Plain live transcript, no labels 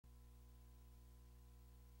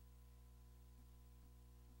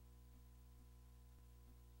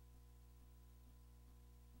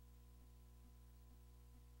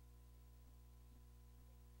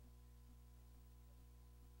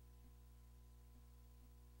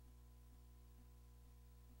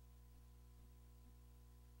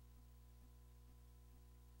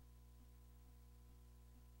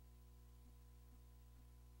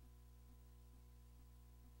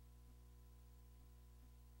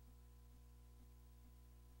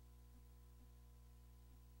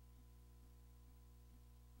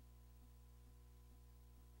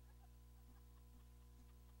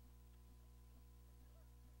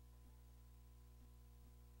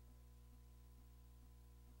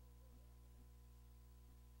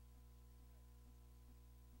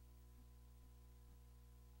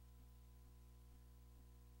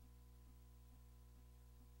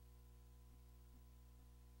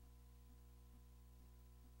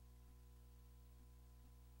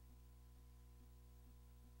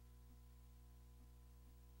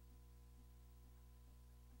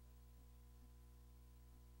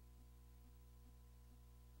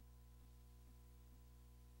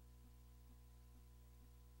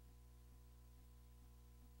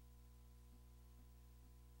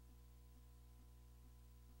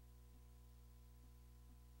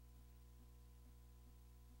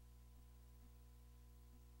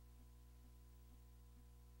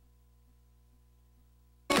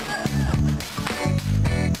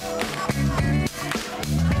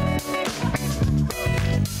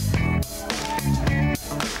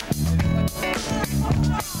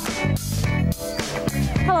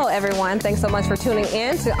everyone. Thanks so much for tuning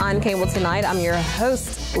in to On Cable Tonight. I'm your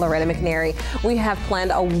host, Loretta McNary. We have planned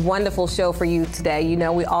a wonderful show for you today. You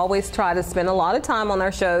know, we always try to spend a lot of time on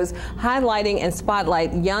our shows highlighting and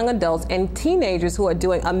spotlight young adults and teenagers who are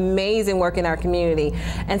doing amazing work in our community.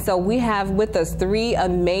 And so we have with us three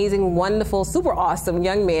amazing, wonderful, super awesome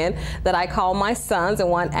young men that I call my sons, and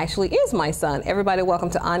one actually is my son. Everybody, welcome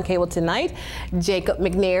to On Cable Tonight. Jacob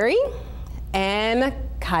McNary and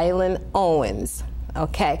Kylan Owens.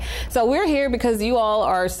 Okay, so we're here because you all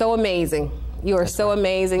are so amazing. You are so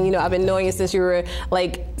amazing. You know, I've been knowing you since you were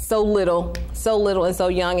like so little and so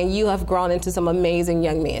young, and you have grown into some amazing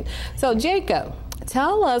young men. So Jacob,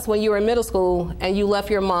 tell us when you were in middle school and you left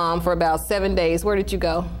your mom for about 7 days. Where did you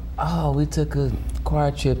go? Oh, we took a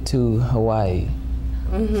choir trip to Hawaii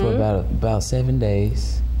for about 7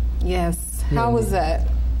 days. Yes. How was that?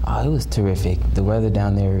 Oh, it was terrific. The weather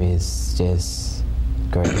down there is just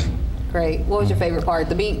great. Great. What was your favorite part?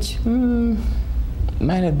 The beach?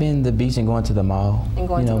 Might have been the beach and going to the mall. And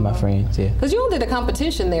going to my the mall. Friends, yeah. Because you all did a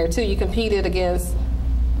competition there too. You competed against,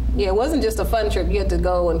 it wasn't just a fun trip. You had to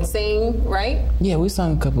go and sing, right? Yeah, we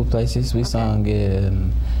sung a couple places. We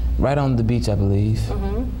sung right on the beach, I believe.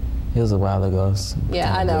 It was a while ago.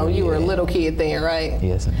 Yeah, I know. You were a little kid then, right?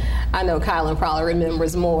 Yes. I know Kylan probably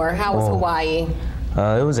remembers more. How was Hawaii?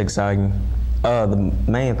 It was exciting. The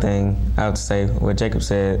main thing I would say, what Jacob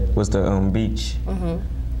said, was the beach.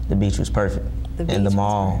 The beach was perfect. And the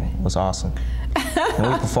mall was awesome.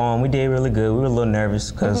 And we performed. We did really good. We were a little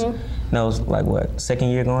nervous because it was like, what, second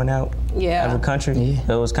year going out of the country? Yeah.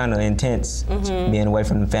 So it was kind of intense being away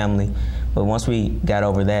from the family. But once we got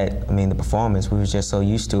over that, I mean, the performance, we was just so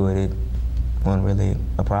used to it, it wasn't really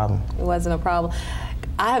a problem. It wasn't a problem.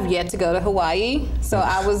 I have yet to go to Hawaii, so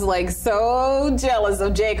I was like so jealous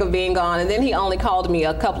of Jacob being gone, and then he only called me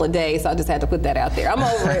a couple of days, so I just had to put that out there. I'm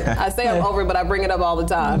over it. I say I'm over it, but I bring it up all the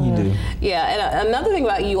time. You do. Yeah, and another thing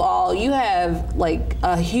about you all, you have like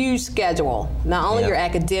a huge schedule. Not only your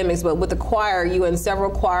academics, but with the choir, you in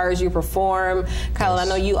several choirs, you perform. Kylan, I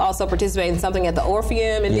know you also participated in something at the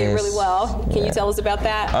Orpheum and did really well. Can you tell us about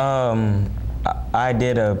that? I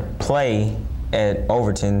did a play at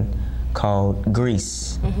Overton called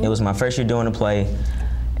Grease. It was my first year doing a play,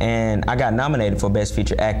 and I got nominated for Best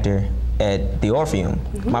Featured Actor at the Orpheum.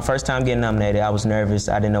 My first time getting nominated, I was nervous.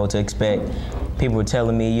 I didn't know what to expect. People were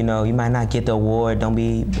telling me, you know, you might not get the award, don't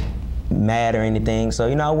be mad or anything. So,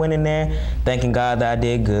 you know, I went in there thanking God that I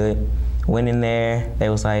did good. Went in there, they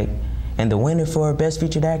was like, and the winner for Best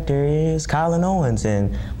Featured Actor is Kylan Owens.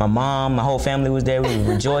 And my mom, my whole family was there. We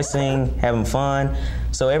were rejoicing, having fun.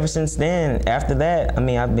 So ever since then, after that, I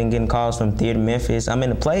mean, I've been getting calls from Theater Memphis. I'm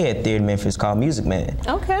in a play at Theater Memphis called Music Man.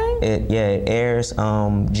 Okay. It airs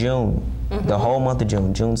June, the whole month of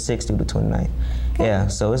June 6th through the 29th. Okay. Yeah,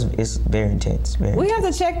 so it's very intense. We have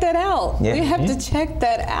to check that out. Yeah. We have to check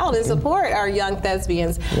that out and support our young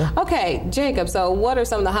thespians. Yeah. Okay, Jacob, so what are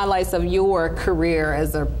some of the highlights of your career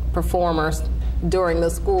as a performer during the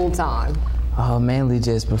school time? Oh, mainly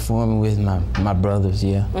just performing with my brothers,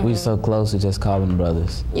 We're so close to just call them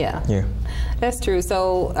brothers. Yeah. That's true.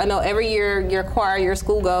 So I know every year your choir, your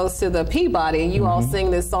school goes to the Peabody, and you all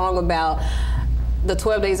sing this song about the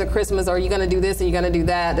 12 days of Christmas, or you're going to do this and you're going to do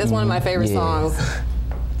that. That's one of my favorite songs.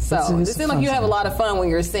 So it seems like you have a lot of fun when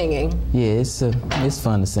you're singing. Yeah, it's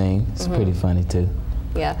fun to sing. It's pretty funny too.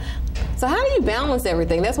 Yeah. So how do you balance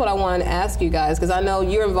everything? That's what I wanted to ask you guys, because I know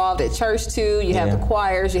you're involved at church too. You have the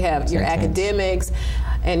choirs, you have your academics,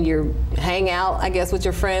 and you hang out, I guess, with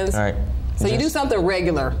your friends. All right. So you do something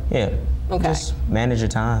regular. Yeah. Okay. Just manage your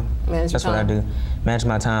time. That's what I do. Manage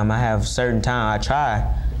my time. I have certain time. I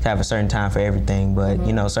try to have a certain time for everything, but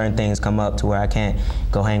you know, certain things come up to where I can't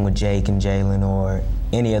go hang with Jake and Jalien or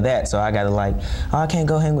any of that. So I gotta like, oh, I can't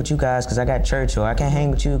go hang with you guys because I got church, or I can't hang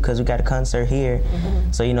with you because we got a concert here.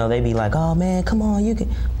 So you know, they be like, oh man, come on, you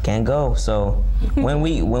can't go. So when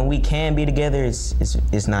we can be together,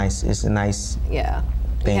 it's nice. It's a nice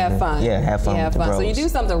thing. Have fun. Yeah, have fun. With the bros. So you do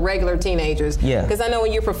something regular teenagers. Yeah. Because I know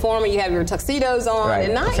when you're performing, you have your tuxedos on,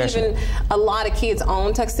 and not even a lot of kids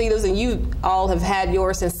own tuxedos, and you all have had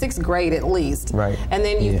yours since 6th grade at least. Right. And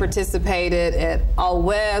then you participated at All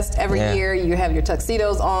West every year. You have your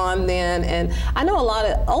tuxedos on then, and I know a lot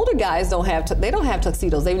of older guys don't have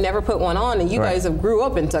tuxedos. They've never put one on, and you guys have grew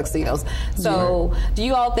up in tuxedos. So do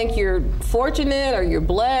you all think you're fortunate, or you're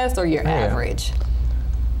blessed, or you're average?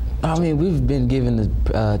 I mean, we've been given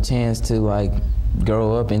the chance to like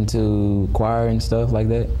grow up into choir and stuff like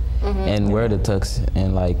that, and wear the tux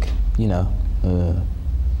and like, you know,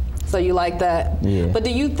 So you like that? Yeah. But do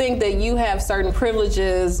you think that you have certain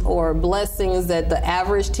privileges or blessings that the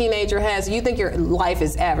average teenager has? Do you think your life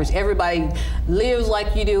is average? Everybody lives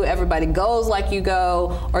like you do, everybody goes like you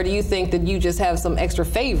go, or do you think that you just have some extra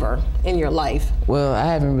favor in your life? Well, I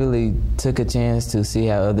haven't really took a chance to see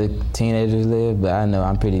how other teenagers live, but I know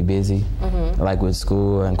I'm pretty busy, like with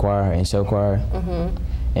school and choir and show choir.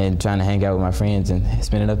 And trying to hang out with my friends and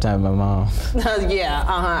spend enough time with my mom. Yeah,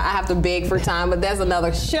 I have to beg for time, but that's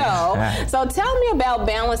another show. So tell me about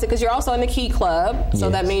balancing, because you're also in the Key Club, so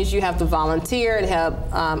that means you have to volunteer and help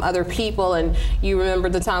other people. And you remember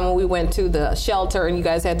the time when we went to the shelter and you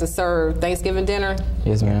guys had to serve Thanksgiving dinner?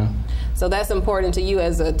 Yes, ma'am. So that's important to you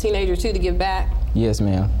as a teenager too, to give back? Yes,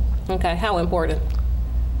 ma'am. Okay, how important?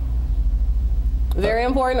 Very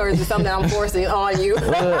important, or is it something I'm forcing on you?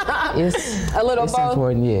 It's a little it's both.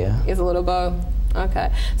 Important, yeah. It's a little both.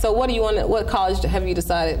 Okay. So what do you want? What college have you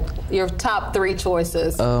decided? Your top 3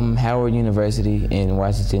 choices? Howard University in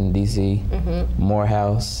Washington D.C.,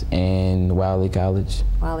 Morehouse, and Wiley College.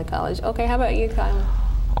 Wiley College. Okay. How about you, Kylan?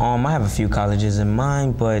 I have a few colleges in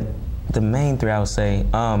mind, but the main 3 I would say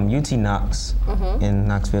UT Knox in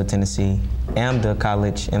Knoxville, Tennessee, AMDA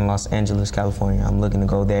College in Los Angeles, California. I'm looking to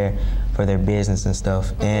go there for their business and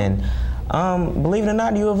stuff. And believe it or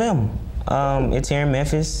not, U of M. It's here in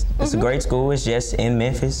Memphis. It's a great school. It's just in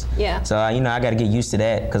Memphis. Yeah. So you know, I got to get used to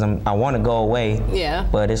that because I want to go away. Yeah.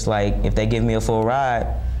 But it's like if they give me a full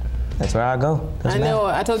ride, that's where I go. I know.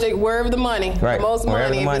 I told you wherever the money, right. The most Wherever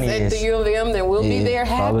money. The money if it's at the U of M, then we'll be there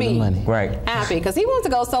happy. The money. Right. Happy because he wants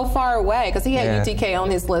to go so far away because he had UTK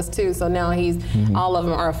on his list too. So now he's all of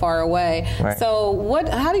them are far away. Right. So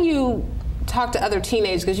how do you talk to other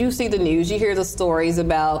teenagers, because you see the news, you hear the stories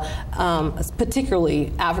about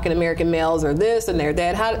particularly African American males or this and they're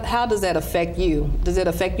that. How does that affect you? Does it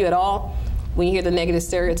affect you at all when you hear the negative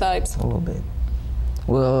stereotypes? A little bit.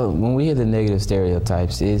 Well, when we hear the negative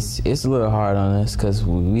stereotypes, it's a little hard on us because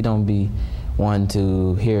we don't be one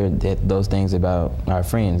to hear those things about our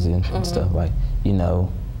friends and stuff, like, you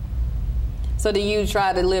know. So do you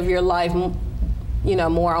try to live your life, you know,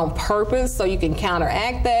 more on purpose so you can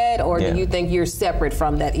counteract that, or do you think you're separate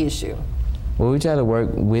from that issue? Well, we try to work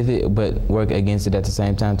with it, but work against it at the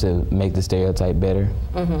same time to make the stereotype better.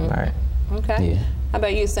 All right. Okay. Yeah. How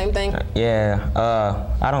about you? Same thing?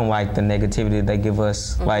 I don't like the negativity they give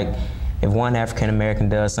us. Like, if one African American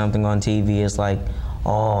does something on TV, it's like,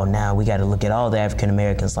 oh, now we got to look at all the African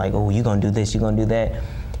Americans. Like, oh, you're gonna do this, you're gonna do that,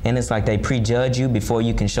 and it's like they prejudge you before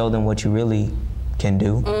you can show them what you really can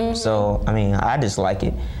do. So, I mean, I dislike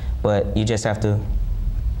it, but you just have to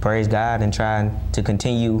praise God and try to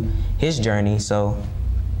continue His journey. So,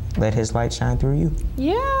 let His light shine through you.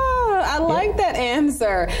 Yeah, I like that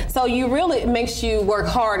answer. So it makes you work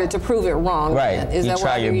harder to prove it wrong. Right. Is you that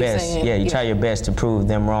try what your you're best. saying? Yeah, you try your best to prove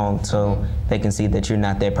them wrong so they can see that you're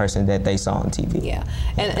not that person that they saw on TV. Yeah,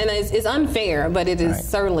 and it's unfair, but it is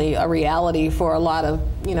certainly a reality for a lot of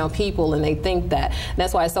people, and they think that. And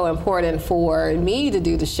that's why it's so important for me to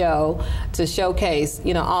do the show, to showcase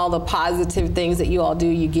all the positive things that you all do.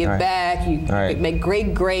 You give back, you make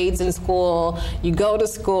great grades in school, you go to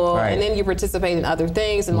school, and then you participate in other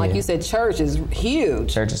things. And like you said, church is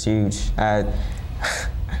huge. Church is huge. It's a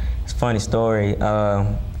funny story.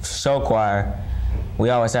 Show choir, we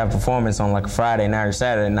always have a performance on like a Friday night or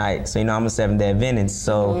Saturday night. So I'm a Seventh-day Adventist.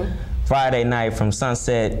 So Friday night from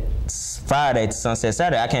sunset Friday to sunset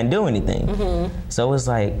Saturday, I can't do anything. So it's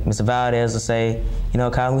like Mr. Valdez will say,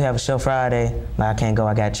 Kylan, we have a show Friday. Like, I can't go,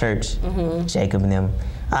 I got church. Jacob and them,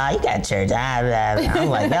 you got church. I'm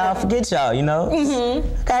like, y'all, forget y'all, I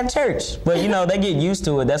got church. But they get used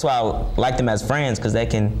to it. That's why I like them as friends, because they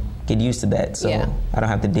can get used to that. So I don't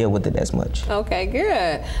have to deal with it as much. Okay,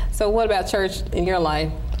 good. So what about church in your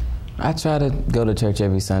life? I try to go to church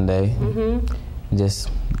every Sunday. Just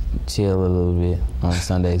chill a little bit on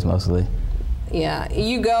Sundays mostly. Yeah,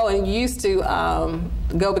 you go, and you used to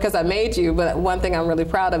go because I made you, but one thing I'm really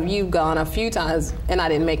proud of, you've gone a few times and I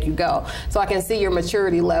didn't make you go. So I can see your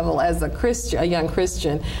maturity level as a Christian, a young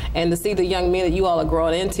Christian, and to see the young men that you all are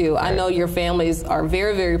growing into. I know your families are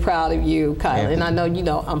very, very proud of you, Kylan, and I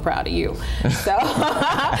know I'm proud of you. So,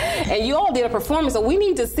 and you all did a performance, so we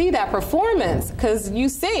need to see that performance, because you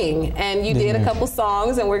sing, and you did a couple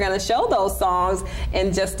songs, and we're going to show those songs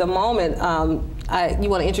in just a moment. You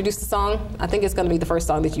want to introduce the song? I think it's going to be the first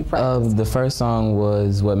song that you practiced. The first song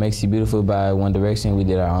was What Makes You Beautiful by One Direction. We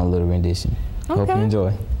did our own little rendition. Okay. Hope you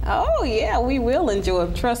enjoy. Oh, yeah, we will enjoy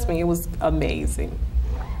it. Trust me, it was amazing.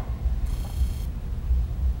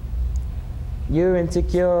 You're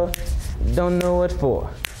insecure, don't know what for.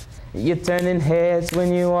 You're turning heads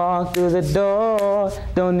when you walk through the door.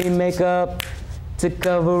 Don't need makeup to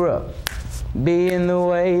cover up. Being the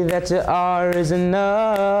way that you are is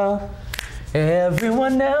enough.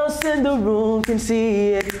 Everyone else in the room can see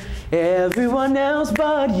it. Everyone else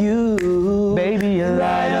but you. Baby, you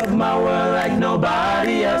light up my world like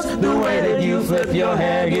nobody else. The way that you flip your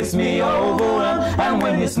hair gets me overwhelmed. And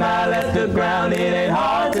when you smile at the ground, it ain't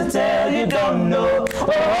hard to tell. You don't know,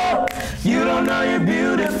 oh, you don't know you're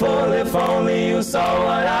beautiful. If only you saw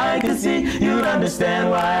what I could see, you'd understand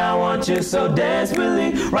why I want you so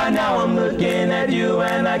desperately. Right now I'm looking at you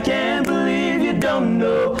and I can't believe you don't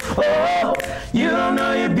know, oh, you don't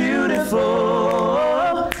know you're beautiful.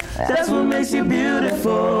 That's what makes you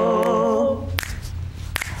beautiful.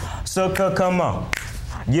 So come on,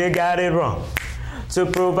 you got it wrong. To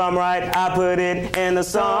prove I'm right, I put it in a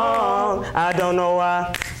song. I don't know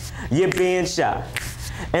why you're being shy.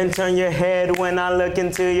 And turn your head when I look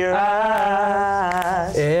into your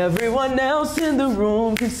eyes. Everyone else in the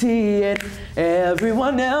room can see it.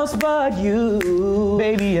 Everyone else but you.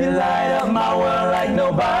 Baby, you light up my world like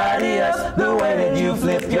nobody else. The way that you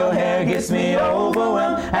flip your hair gets me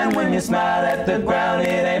overwhelmed. And when you smile at the ground,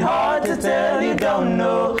 it ain't hard to tell. You don't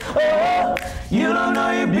know, oh, you don't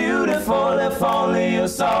know you're beautiful. If only you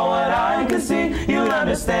saw what I could see, you'd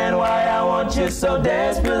understand why I want you so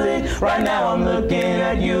desperately. Right now I'm looking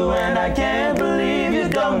at you and I can't believe you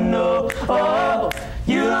don't know, oh,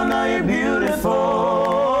 you don't know you're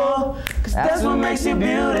beautiful. Cause that's what makes you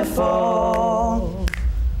beautiful.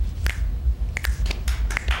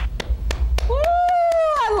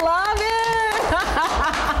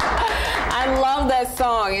 I love that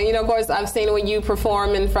song. And, you know, of course, I've seen when you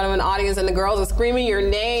perform in front of an audience and the girls are screaming your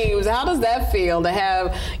names. How does that feel to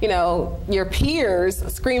have, you know, your peers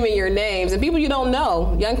screaming your names and people you don't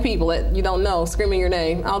know, young people that you don't know, screaming your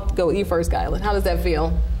name? I'll go with you first, Kylan. How does that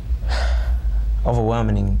feel?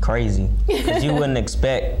 Overwhelming and crazy. Because you wouldn't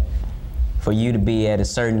expect for you to be at a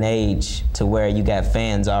certain age to where you got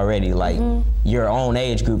fans already, like your own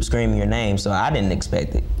age group screaming your name. So I didn't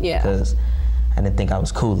expect it. Yeah. Because I didn't think I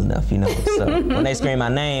was cool enough, you know. So when they scream my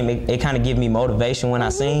name, it kind of gives me motivation when I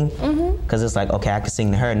sing. Because it's like, okay, I can sing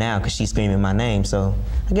to her now because she's screaming my name. So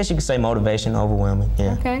I guess you could say motivation, overwhelming,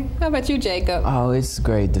 yeah. Okay. How about you, Jacob? Oh, it's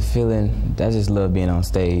great. The feeling, I just love being on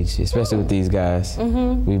stage, especially with these guys.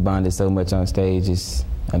 We bonded so much on stage. It's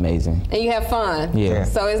amazing. And you have fun. Yeah.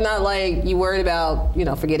 So it's not like you worried about, you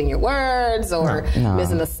know, forgetting your words or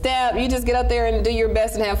missing a step. You just get up there and do your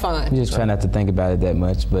best and have fun. You just try not to think about it that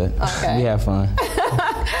much, but we have fun.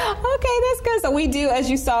 Okay, that's good. So we do, as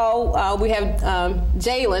you saw, we have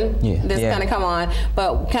Jalien that's going to come on,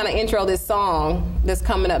 but kind of intro this song that's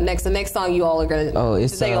coming up next. The next song you all are going to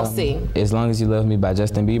sing. As Long As You Love Me by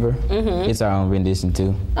Justin Bieber. It's our own rendition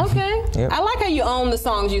too. Okay. I like how you own the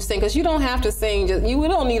songs you sing, because you don't have to sing, we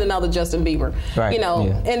don't need another Justin Bieber. Right. You know,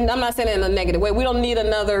 and I'm not saying it in a negative way. We don't need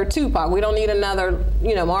another Tupac. We don't need another,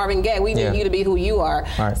 you know, Marvin Gaye. We need you to be who you are.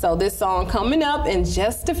 Right. So this song coming up in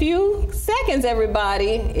just a few seconds,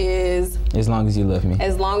 everybody, is As Long As You Love Me.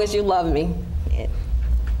 As Long As You Love Me.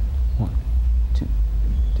 1, 2,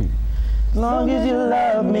 3. As long as you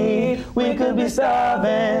love me, we could be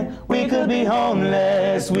starving, we could be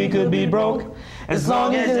homeless, we could be broke. As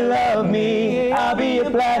long as you love me, I'll be a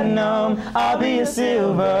platinum, I'll be a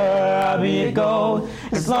silver, I'll be a gold.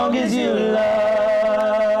 As long as you love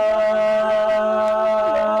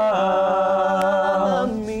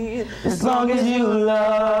me, as long as you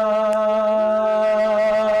love.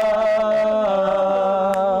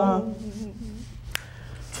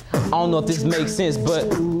 I don't know if this makes sense,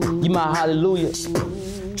 but you my hallelujah.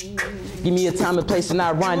 Give me a time and place and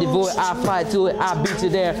I rendezvous it. I fly to it, I beat you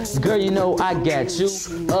there. Girl, you know I got you,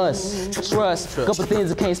 us, trust. Couple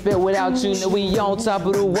things I can't spell without you. Now we on top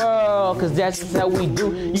of the world, cause that's just how we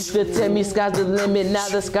do. You still tell me sky's the limit, now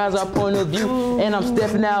the sky's our point of view. And I'm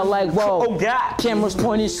stepping out like, whoa, oh God. Cameras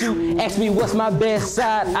pointing shoot. Ask me what's my best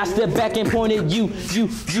side, I step back and point at you. You,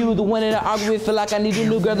 the one that I argue with. Feel like I need a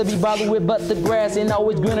new girl to be bothered with, but the grass ain't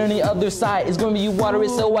always green on the other side. It's gonna be you water it,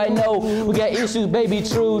 so I know we got issues, baby,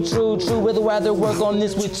 true. Whether rather work on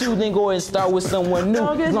this with you than go and start with someone new.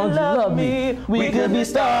 As long as you love me, we could be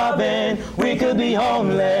starving, we could be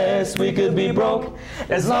homeless, we could be broke.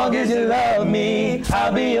 As long as you love me,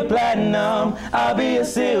 I'll be a platinum, I'll be a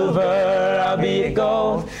silver, I'll be a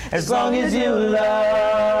gold. As long as you love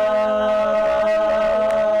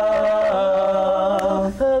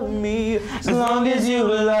me, as long as you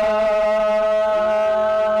love me.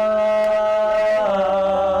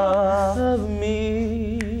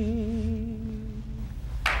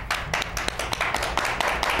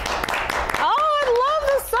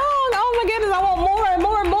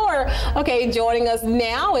 Okay, joining us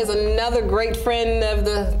now is another great friend of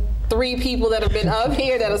the three people that have been up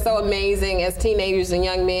here that are so amazing as teenagers and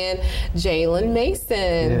young men. Jalien Mason,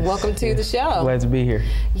 yes, welcome to the show. Glad to be here.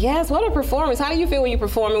 Yes, what a performance. How do you feel when you're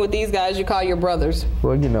performing with these guys you call your brothers?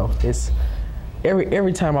 Well, you know, it's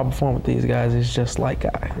every time I perform with these guys, it's just like,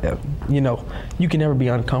 you know, you can never be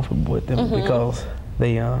uncomfortable with them because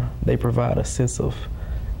they provide a sense of,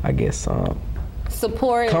 I guess,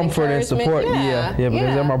 support, comfort and support. Yeah, because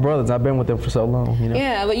they're my brothers. I've been with them for so long, you know.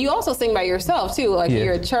 Yeah, but you also sing by yourself too. Like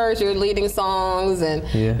you're at church, you're leading songs, and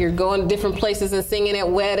you're going to different places and singing at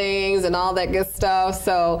weddings and all that good stuff.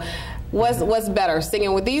 So, what's better,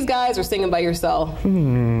 singing with these guys or singing by yourself?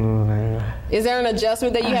 Is there an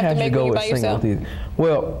adjustment that you have to make when you're by yourself?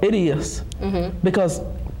 Well, it is because,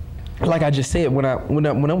 like I just said, when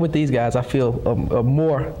I'm with these guys, I feel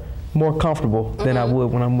more comfortable than I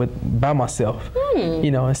would when I'm by myself.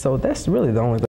 You know, and so that's really the only thing.